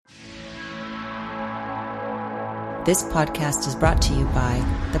This podcast is brought to you by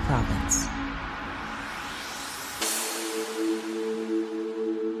The Province.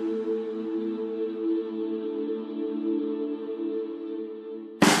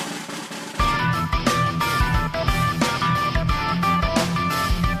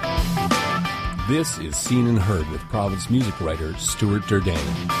 This is Seen and Heard with Province music writer Stuart Derdeyn.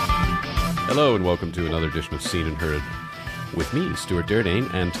 Hello and welcome to another edition of Seen and Heard with me, Stuart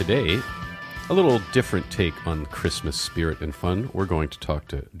Derdeyn, and today, a little different take on Christmas spirit and fun. We're going to talk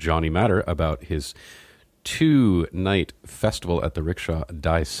to Johnny Matter about his 2-night festival at the Rickshaw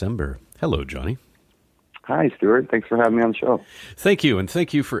Diecember. Hello, Johnny. Hi, Stuart. Thanks for having me on the show. Thank you, and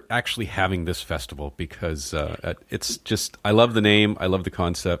thank you for actually having this festival because it's just, I love the name, I love the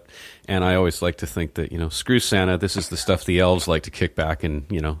concept, and I always like to think that, screw Santa, this is the stuff the elves like to kick back and,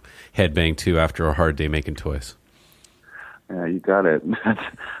 headbang to after a hard day making toys. Yeah, you got it.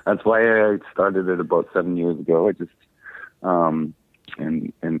 That's why I started it about 7 years ago. I just, having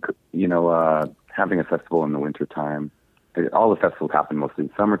a festival in the wintertime. All the festivals happen mostly in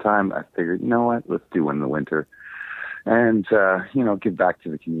summertime. I figured, you know what, let's do one in the winter. And, give back to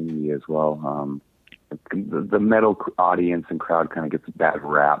the community as well. The metal audience and crowd kind of gets a bad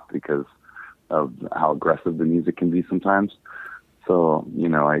rap because of how aggressive the music can be sometimes. So,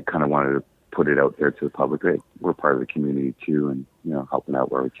 I kind of wanted to put it out there to the public. Hey, we're part of the community too, and, helping out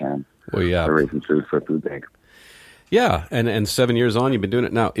where we can. Well, yeah. Raising food for a food bank. Yeah, and 7 years on, you've been doing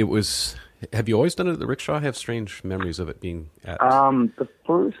it now. Have you always done it at the Rickshaw? I have strange memories of it being at... The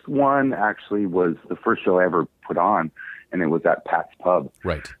first one actually was the first show I ever put on, and it was at Pat's Pub.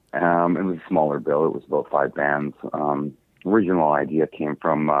 Right. It was a smaller bill. It was about 5 bands. Original idea came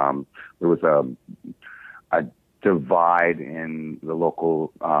from, there was a divide in the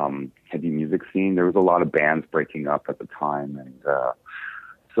local heavy music scene. There was a lot of bands breaking up at the time, and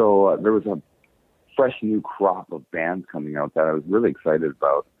so there was a fresh new crop of bands coming out that I was really excited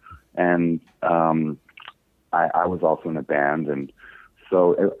about. And I was also in a band, and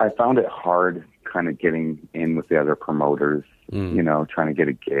so I found it hard kind of getting in with the other promoters, trying to get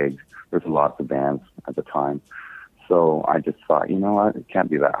a gig. There's lots of bands at the time. So I just thought, it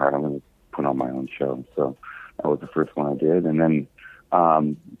can't be that hard. I'm going to put on my own show. So that was the first one I did. And then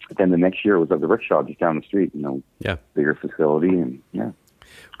the next year was at the Rickshaw just down the street, bigger facility. And yeah.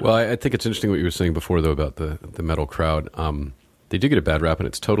 Well, I think it's interesting what you were saying before, though, about the metal crowd. They do get a bad rap, and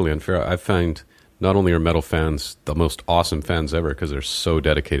it's totally unfair. I find not only are metal fans the most awesome fans ever because they're so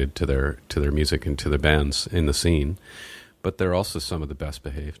dedicated to their music and to their bands in the scene, but they're also some of the best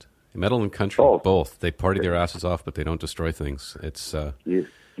behaved. Metal and country, both. They party their asses off, but they don't destroy things. It's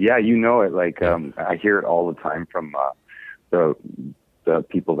yeah, it. Like I hear it all the time from the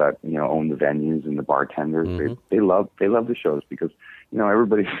people that own the venues and the bartenders. Mm-hmm. They love the shows because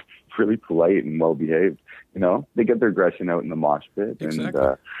everybody's really polite and well behaved. They get their aggression out in the mosh pit,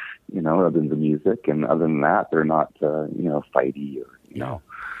 exactly. And other than the music, and other than that, they're not fighty or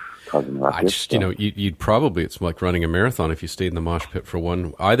causing ruckus. You'd probably, it's like running a marathon if you stayed in the mosh pit for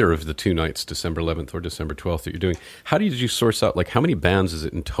either of the 2 nights, December 11th or December 12th, that you're doing. How did you source out? Like, how many bands is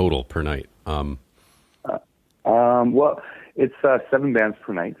it in total per night? Well, it's 7 bands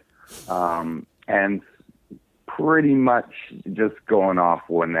per night, and pretty much just going off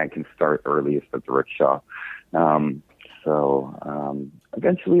when I can start earliest at the Rickshaw.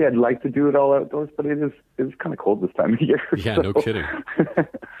 Eventually I'd like to do it all outdoors, but it's kind of cold this time of year. Yeah, no kidding.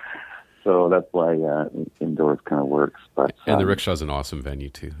 So that's why indoors kind of works. But and the Rickshaw's an awesome venue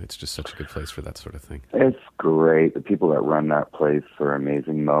too. It's just such a good place for that sort of thing. It's great. The people that run that place are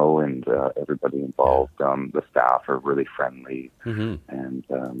amazing, Mo, and everybody involved. Yeah. The staff are really friendly, mm-hmm. And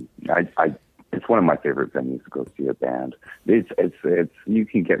it's one of my favorite venues to go see a band. It's you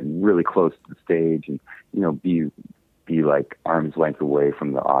can get really close to the stage and be like arm's length away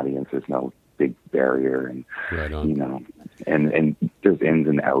from the audience. There's no big barrier, and right on. And there's ins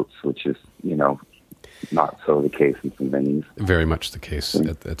and outs, which is not so the case in some venues. Very much the case.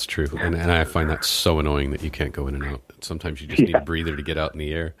 That's true, and I find that so annoying that you can't go in and out. Sometimes you just need a breather to get out in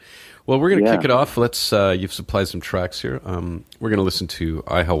the air. Well, we're going to kick it off. Let's. You've supplied some tracks here. We're going to listen to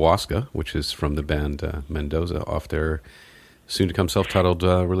Ayahuasca, which is from the band Mendoza, off their soon-to-come self-titled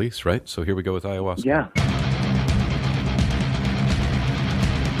release, right? So here we go with Ayahuasca. Yeah.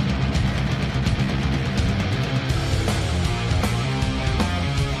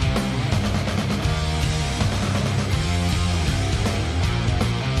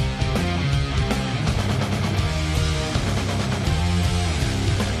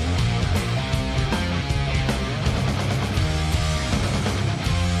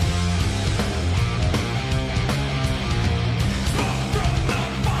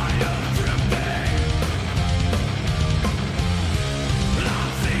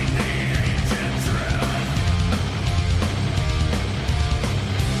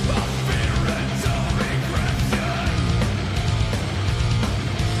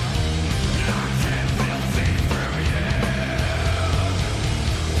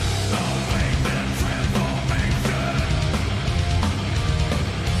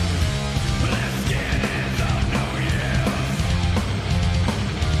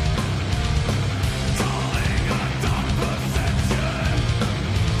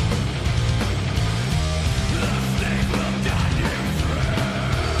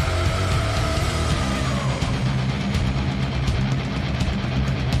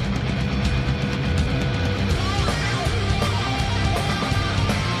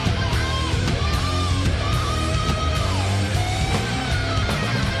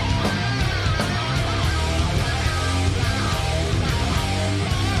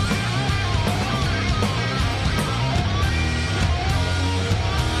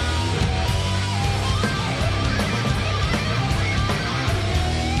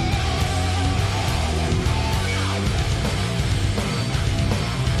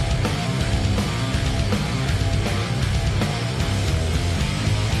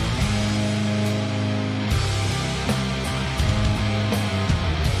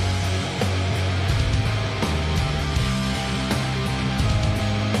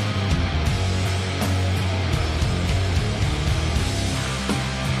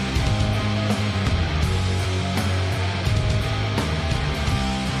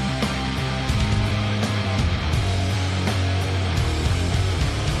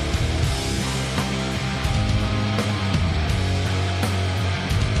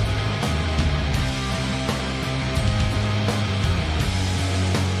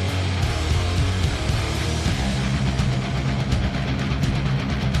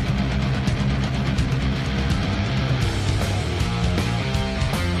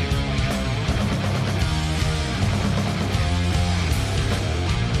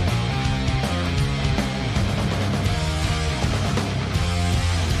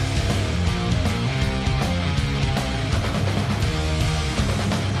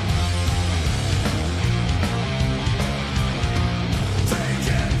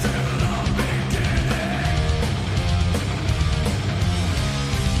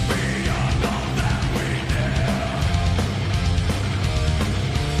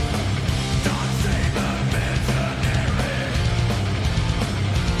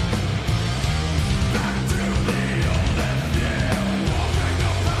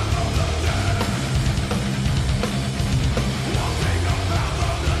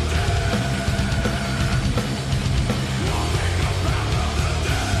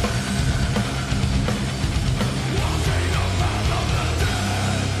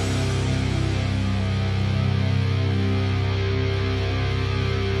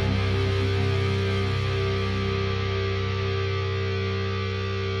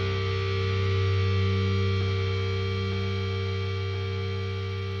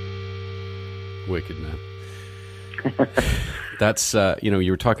 Wicked, man. That's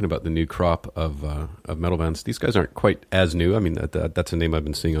you were talking about the new crop of metal bands. These guys aren't quite as new. I mean, that's a name I've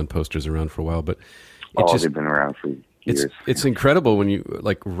been seeing on posters around for a while, but they've been around for years. It's incredible when you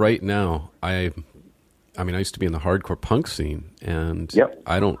like right now. I used to be in the hardcore punk scene, and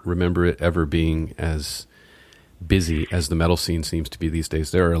I don't remember it ever being as busy as the metal scene seems to be these days.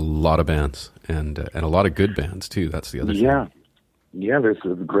 There are a lot of bands and a lot of good bands too. That's the other thing. Yeah, there's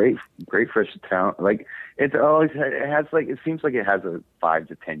a great fresh talent. Like it seems like it has a 5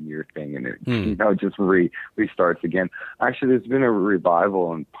 to 10 year thing, and it just restarts again. Actually, there's been a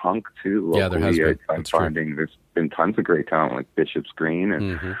revival in punk too. Locally. Yeah, there has been. I'm finding there's been tons of great talent like Bishop's Green,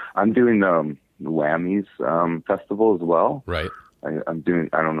 and I'm doing the Whammies festival as well. Right. I'm doing.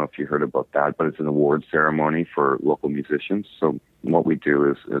 I don't know if you heard about that, but it's an award ceremony for local musicians. So what we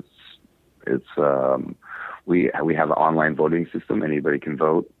do is we have an online voting system. Anybody can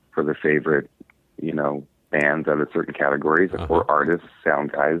vote for their favorite, bands out of certain categories, or artists,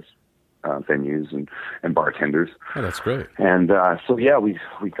 sound guys, venues, and bartenders. Oh, that's great. And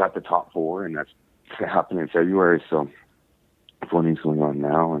we got the top 4, and that's happening in February. So voting's going on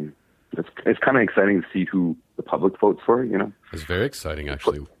now, and it's kind of exciting to see who the public votes for. It's very exciting,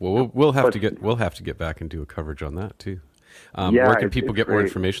 actually. Well, we'll have to get back and do a coverage on that too. Where can people get more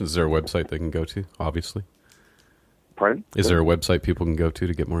information? Is there a website they can go to? Obviously. Pardon? Is there a website people can go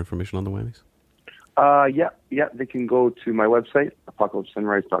to get more information on the Whammies? They can go to my website,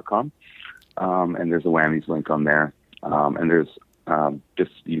 apocalypsesunrise.com, and there's a Whammies link on there, and there's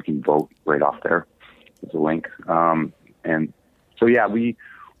you can vote right off there. There's a link, and so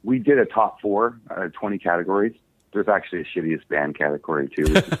we did a top 4 out of 20 categories. There's actually a shittiest band category too,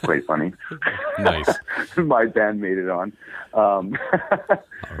 which is quite funny. Nice. My band made it on. All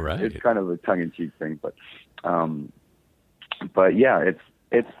right. It's kind of a tongue-in-cheek thing, but yeah,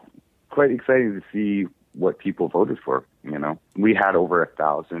 it's quite exciting to see what people voted for. We had over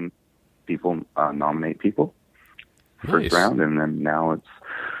 1,000 people nominate people first round, and then now it's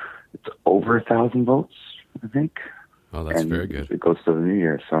over 1,000 votes, I think. Oh, that's very good. It goes to the new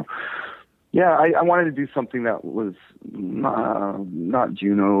year, so. Yeah, I wanted to do something that was not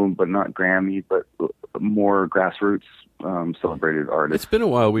Juno, but not Grammy, but more grassroots celebrated artists. It's been a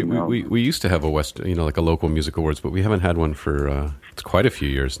while. We used to have a like a local music awards, but we haven't had one for it's quite a few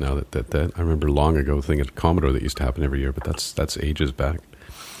years now. That I remember long ago a thing at Commodore that used to happen every year, but that's ages back.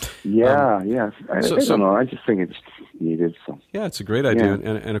 Yeah. I don't know. I just think it's needed. So yeah, it's a great idea,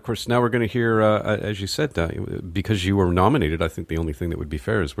 and of course now we're going to hear, as you said, because you were nominated. I think the only thing that would be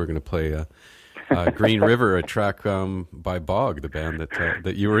fair is we're going to play Green River, a track by Bog, the band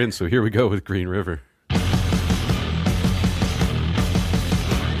that you were in. So here we go with Green River.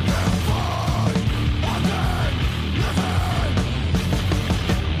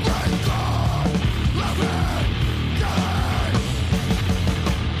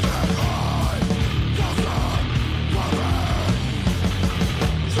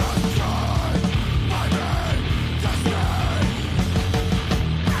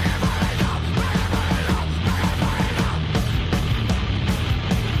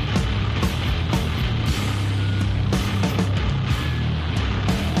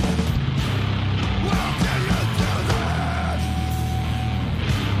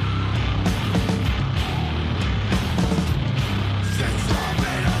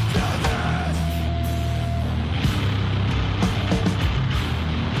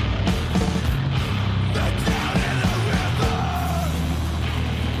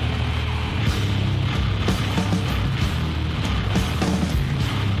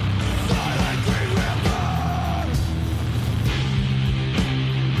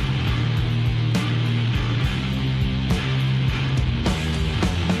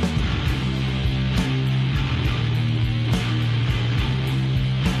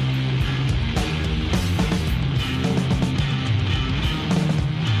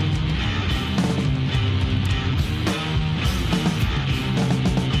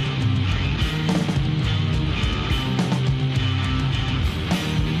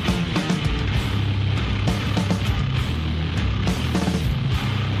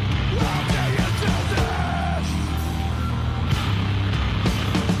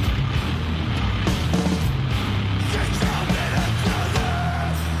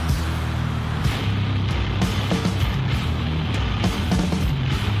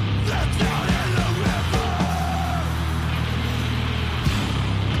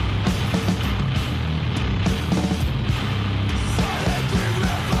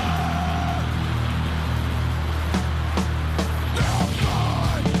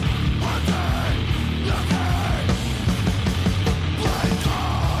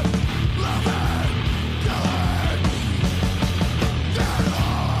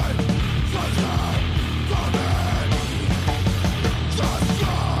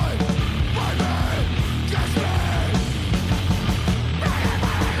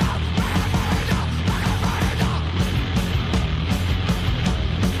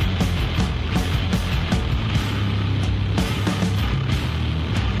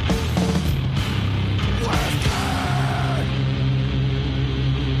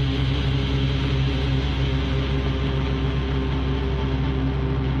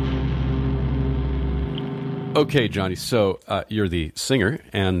 Okay, Johnny, so you're the singer,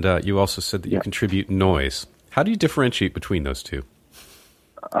 and you also said that you contribute noise. How do you differentiate between those two?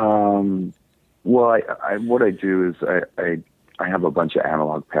 Well, what I do is I have a bunch of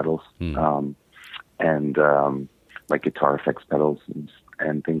analog pedals, and like guitar effects pedals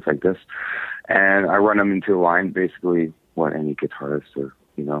and things like this, and I run them into a line, basically what any guitarist or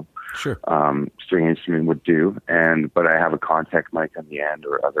Sure. String instrument would do, but I have a contact mic on the end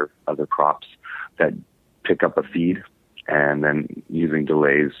or other props that pick up a feed, and then using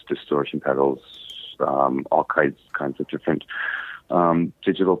delays, distortion pedals, all kinds of different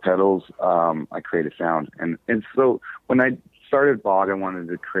digital pedals, I create a sound. And so when I started Bog, I wanted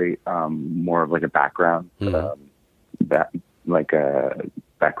to create more of like a background, like a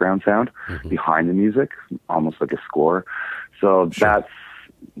background sound behind the music, almost like a score. So that's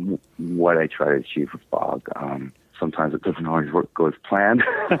what I try to achieve with Bog. Sometimes it doesn't always go as planned,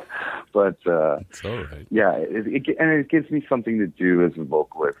 but it's all right. Yeah, it gives me something to do as a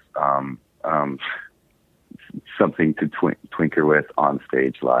vocalist, something to twinker with on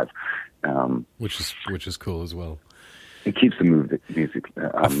stage live, which is cool as well. It keeps the music.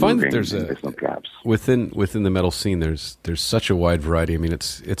 I find moving, that there's no gaps within the metal scene. There's such a wide variety. I mean,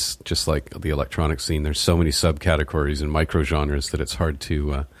 it's just like the electronic scene. There's so many subcategories and microgenres that it's hard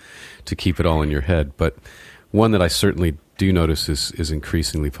to keep it all in your head. But one that I certainly do notice is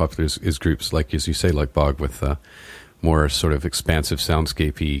increasingly popular is groups like, as you say, like Bog, with more sort of expansive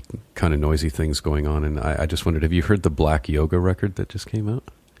soundscapey kind of noisy things going on. And I just wondered, have you heard the Black Yoga record that just came out?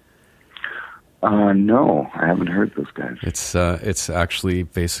 No, I haven't heard those guys. It's actually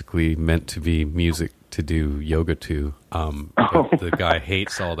basically meant to be music to do yoga to. But the guy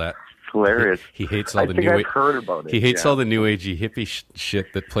hates all that. Hilarious. He hates all the new. I've heard about it. He hates all the new agey hippie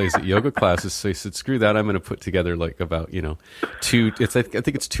shit that plays at yoga classes. So he said, "Screw that! I'm going to put together like about two. I think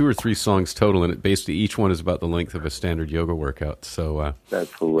it's 2 or 3 songs total, and it basically each one is about the length of a standard yoga workout. So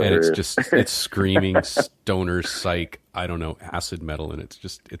that's hilarious. And it's screaming stoner psych. I don't know, acid metal, and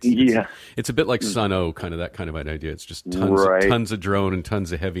it's a bit like Sun O, kind of that kind of an idea. It's just tons of drone and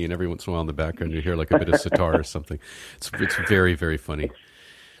tons of heavy, and every once in a while in the background you hear like a bit of sitar or something. It's very, very funny.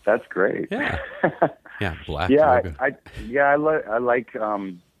 That's great. Yeah. Yeah. Black. Yeah. Yoga. I like,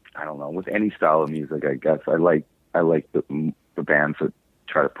 I don't know, with any style of music, I guess I like the bands that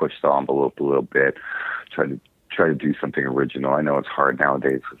try to push the envelope a little bit, try to do something original. I know it's hard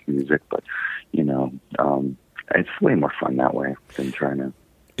nowadays with music, but it's way more fun that way than trying to.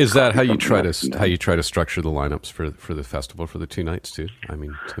 Is that how you try to structure the lineups for the festival for the 2 nights too? I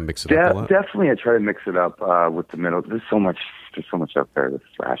mean, to mix it up a lot. Definitely, I try to mix it up with the metal. There's so much up there. There's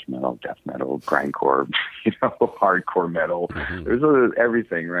thrash metal, death metal, grindcore, hardcore metal. Mm-hmm. There's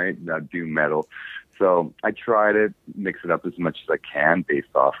everything, right? Doom metal. So I try to mix it up as much as I can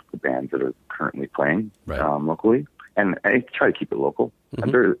based off the bands that are currently playing locally, and I try to keep it local.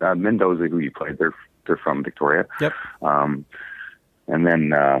 Mm-hmm. Mendoza, who you played, they're from Victoria. Yep. And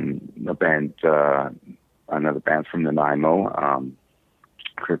then another band from Nanaimo,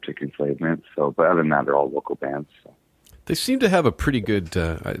 Cryptic Enslavement. So, but other than that, they're all local bands. So. They seem to have a pretty good.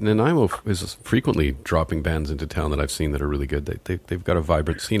 Nanaimo is frequently dropping bands into town that I've seen that are really good. They've got a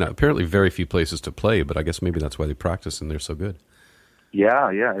vibrant scene. Apparently, very few places to play, but I guess maybe that's why they practice and they're so good.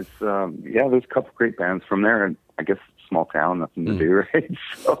 Yeah. It's there's a couple great bands from there, and I guess small town, nothing to do, right?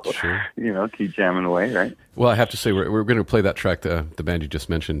 So, sure. Keep jamming away, right? Well, I have to say, we're going to play that track, the band you just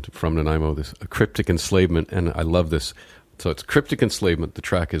mentioned from Nanaimo, this Cryptic Enslavement, and I love this. So it's Cryptic Enslavement. The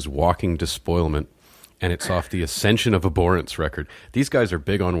track is Walking Despoilment, and it's off the Ascension of Abhorrence record. These guys are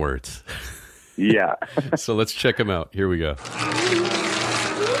big on words. Yeah. So let's check them out. Here we go.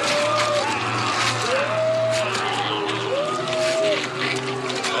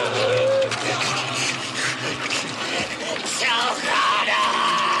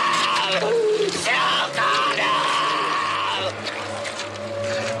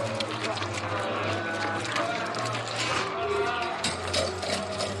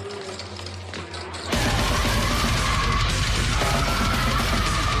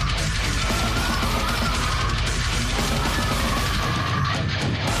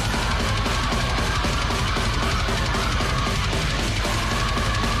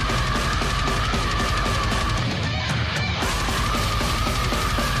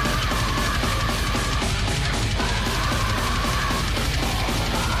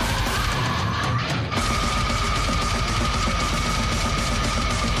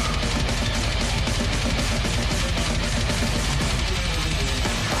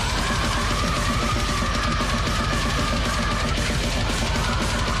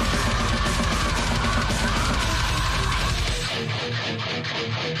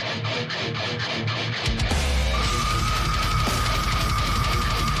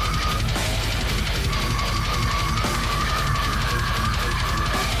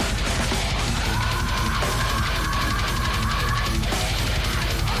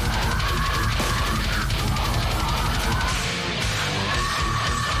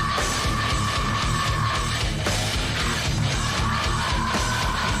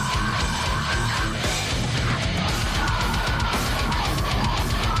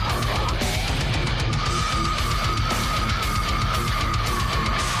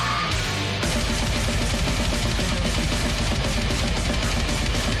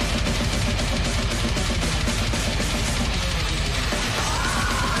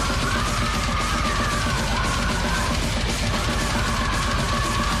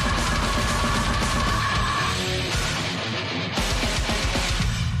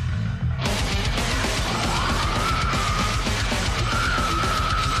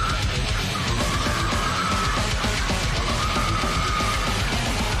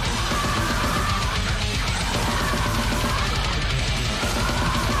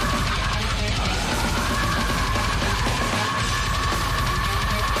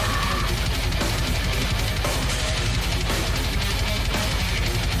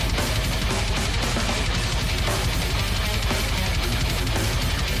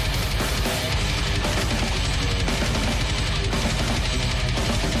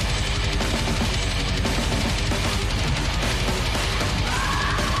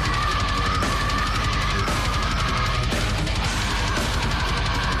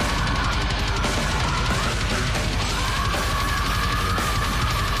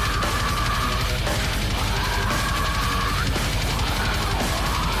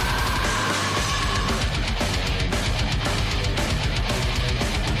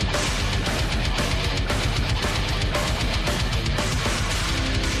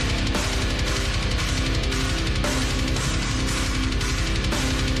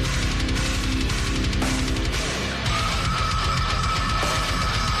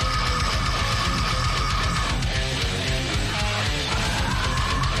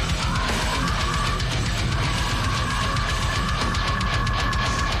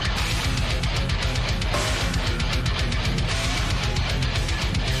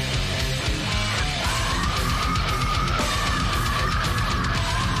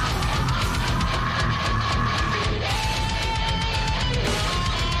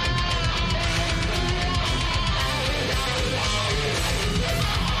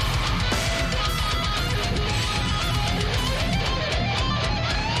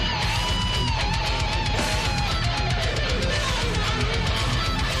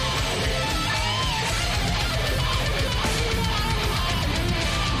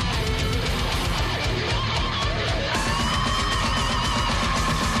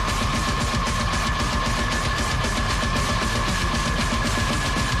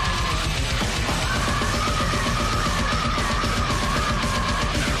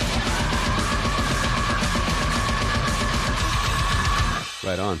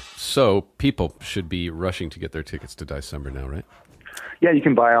 Right on. So people should be rushing to get their tickets to Diecember now, right? Yeah, you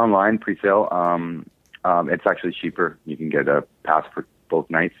can buy online pre-sale. It's actually cheaper. You can get a pass for both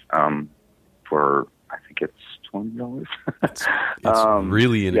nights for, I think it's $20. It's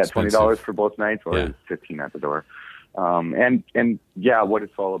really inexpensive. $20 for both nights, or $15 at the door. And what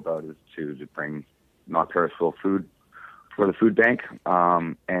it's all about is to bring non-perishable food for the food bank.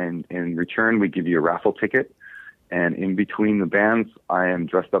 And in return, we give you a raffle ticket. And in between the bands, I am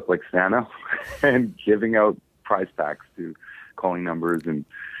dressed up like Santa and giving out prize packs to calling numbers and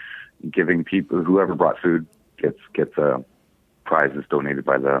giving people, whoever brought food gets a prizes donated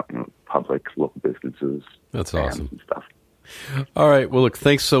by the public, local businesses. That's awesome. And stuff. All right. Well, look,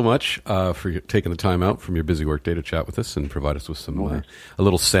 thanks so much for taking the time out from your busy work day to chat with us and provide us with some a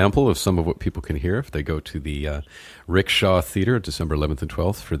little sample of some of what people can hear if they go to the Rickshaw Theatre December 11th and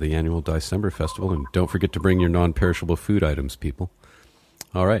 12th for the annual Diecember Festival. And don't forget to bring your non-perishable food items, people.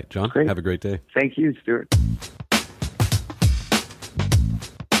 All right, John, have a great day. Thank you, Stuart.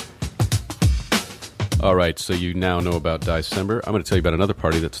 All right, so you now know about Diecember. I'm going to tell you about another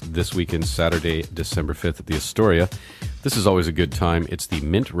party that's this weekend, Saturday, December 5th at the Astoria. This is always a good time. It's the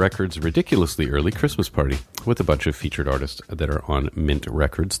Mint Records Ridiculously Early Christmas Party with a bunch of featured artists that are on Mint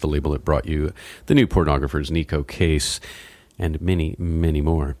Records, the label that brought you the new Pornographers, Nico Case, and many, many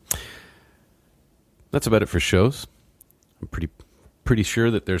more. That's about it for shows. I'm pretty sure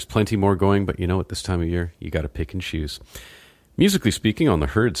that there's plenty more going, but you know, at this time of year, you got to pick and choose. Musically speaking, on the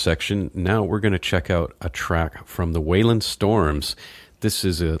Heard section, now we're going to check out a track from the Wayland Storms. This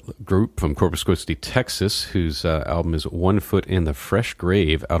is a group from Corpus Christi, Texas, whose album is One Foot in the Fresh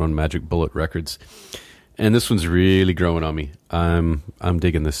Grave, out on Magic Bullet Records. And this one's really growing on me. I'm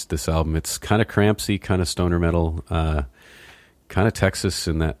digging this album. It's kind of crampsy, kind of stoner metal, kind of Texas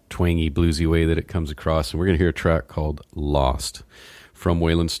in that twangy, bluesy way that it comes across. And we're going to hear a track called Lost from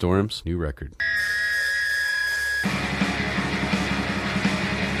Wayland Storms' new record.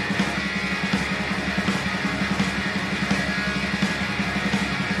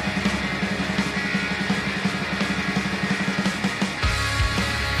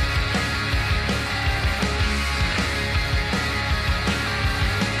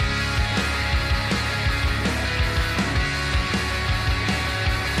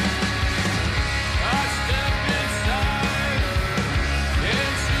 Step inside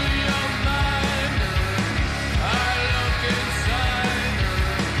into your mind.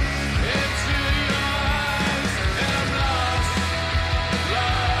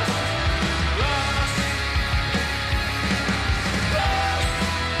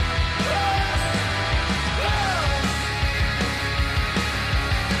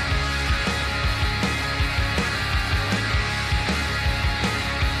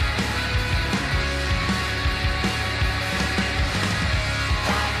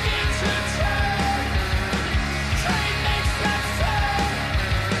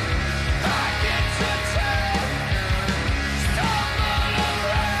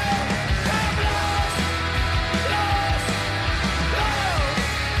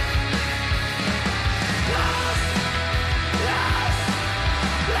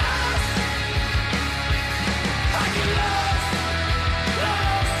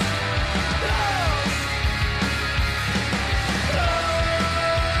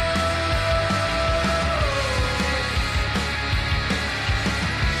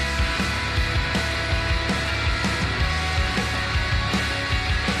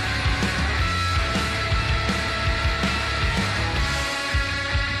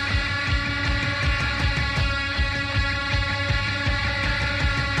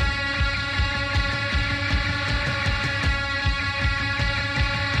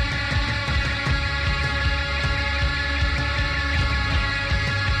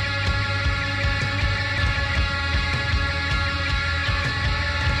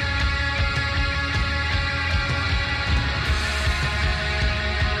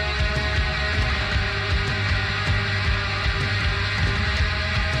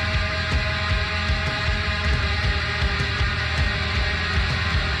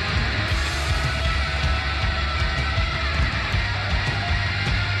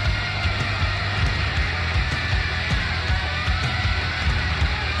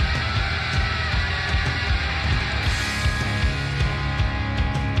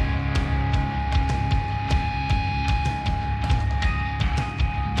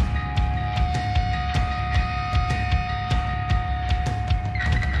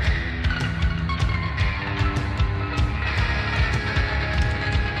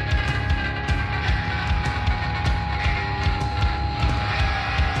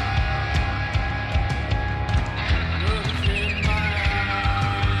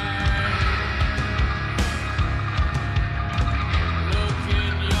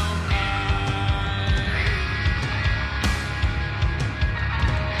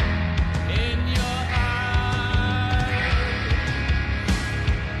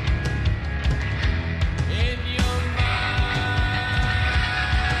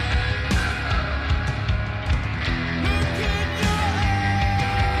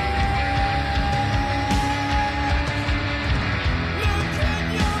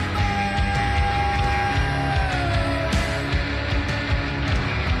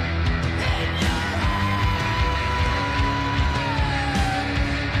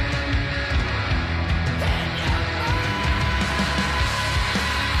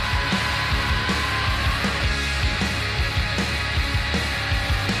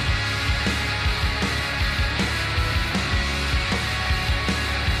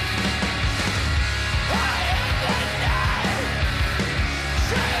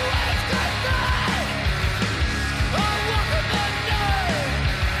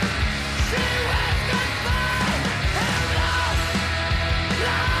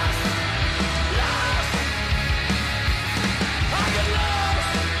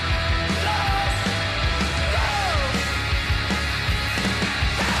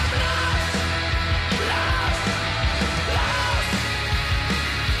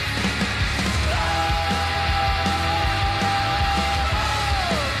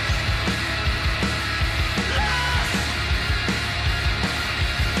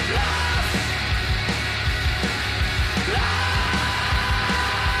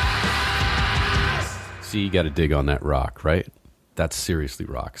 See, you got to dig on that rock, right? That seriously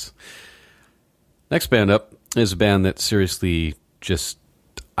rocks. Next band up is a band that seriously just,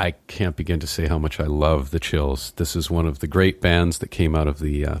 I can't begin to say how much I love the Chills. This is one of the great bands that came out of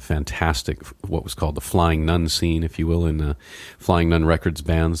the fantastic, what was called the Flying Nun scene, if you will, in Flying Nun Records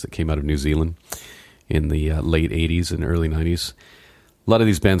bands that came out of New Zealand in the late 80s and early 90s. A lot of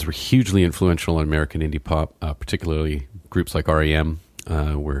these bands were hugely influential on American indie pop, particularly groups like R.E.M.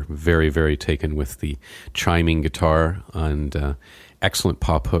 Were very, very taken with the chiming guitar and excellent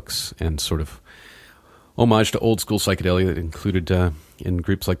pop hooks and sort of homage to old school psychedelia that included in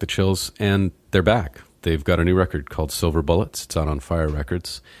groups like the Chills. And they're back. They've got a new record called Silver Bullets. It's out on Fire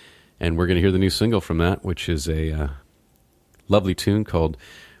Records. And we're going to hear the new single from that, which is a lovely tune called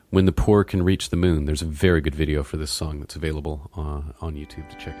When the Poor Can Reach the Moon. There's a very good video for this song that's available on YouTube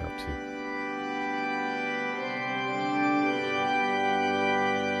to check out too.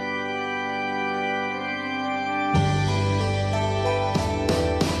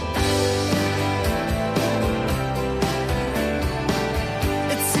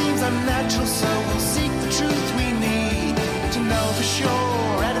 Unnatural, so we'll seek the truth we need to know for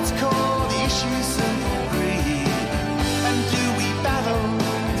sure. At its core, the issue's simple greed. And do we battle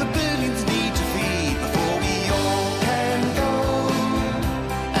the billions need to feed before we all can go?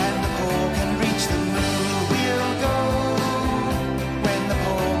 And the poor can reach the moon. We'll go when the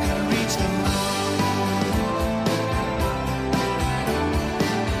poor can reach the moon.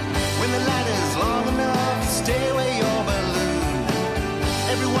 When the ladder's long enough to stay away your balloon.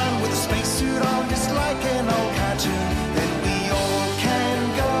 Everyone with a spacesuit on, just like an old cartoon. Then we all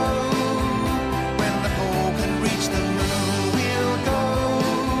can go. When the poor can reach the moon, we'll go.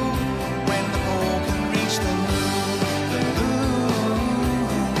 When the poor can reach the moon, the moon.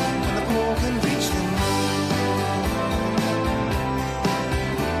 When the poor can reach the moon.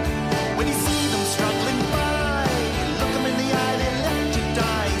 When you see them struggling by, look them in the eye, they're left to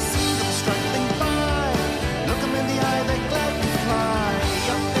die. You see them struggling by, look them in the eye, they're glad to fly.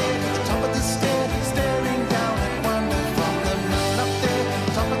 Up there, top of the stair,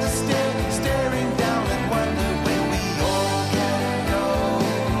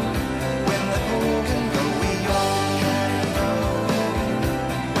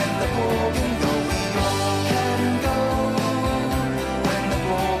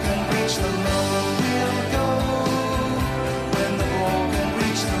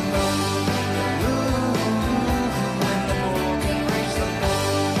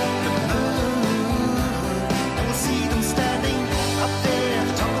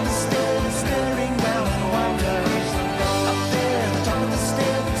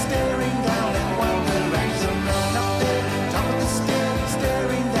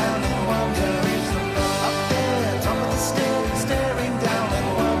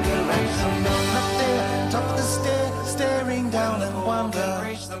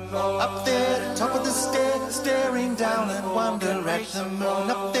 staring down and wonder at the moon.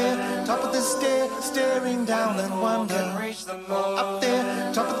 Up there, top of the stair, staring down and wonder. Up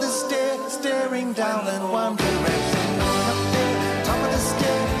there, top of the stair, staring down and wonder at the moon. Up there, top of the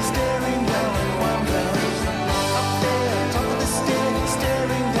stair, staring down and wonder. Up there, top of the stair,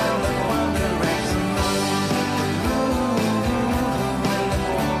 staring down and wonder at the moon. The moon, when the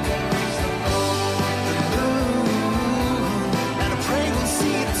poor can reach the moon. The moon, and I pray we'll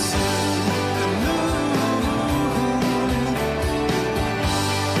see it soon.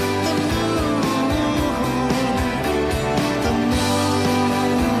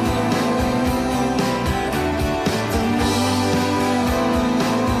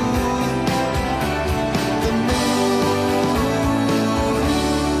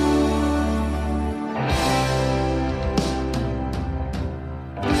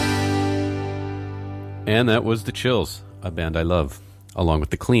 And that was The Chills, a band I love, along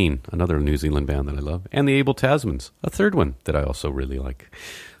with The Clean, another New Zealand band that I love, and the Able Tasmans, a third one that I also really like.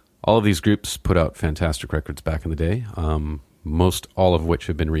 All of these groups put out fantastic records back in the day, most all of which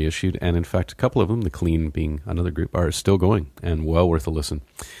have been reissued, and in fact a couple of them, The Clean being another group, are still going and well worth a listen.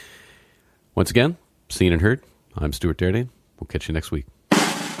 Once again, seen and heard, I'm Stuart Derdeyn. We'll catch you next week.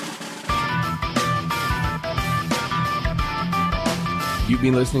 You've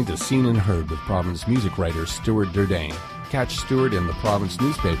been listening to Seen and Heard with Province music writer Stuart Derdeyn. Catch Stuart in the Province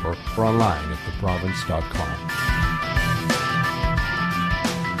newspaper or online at theprovince.com.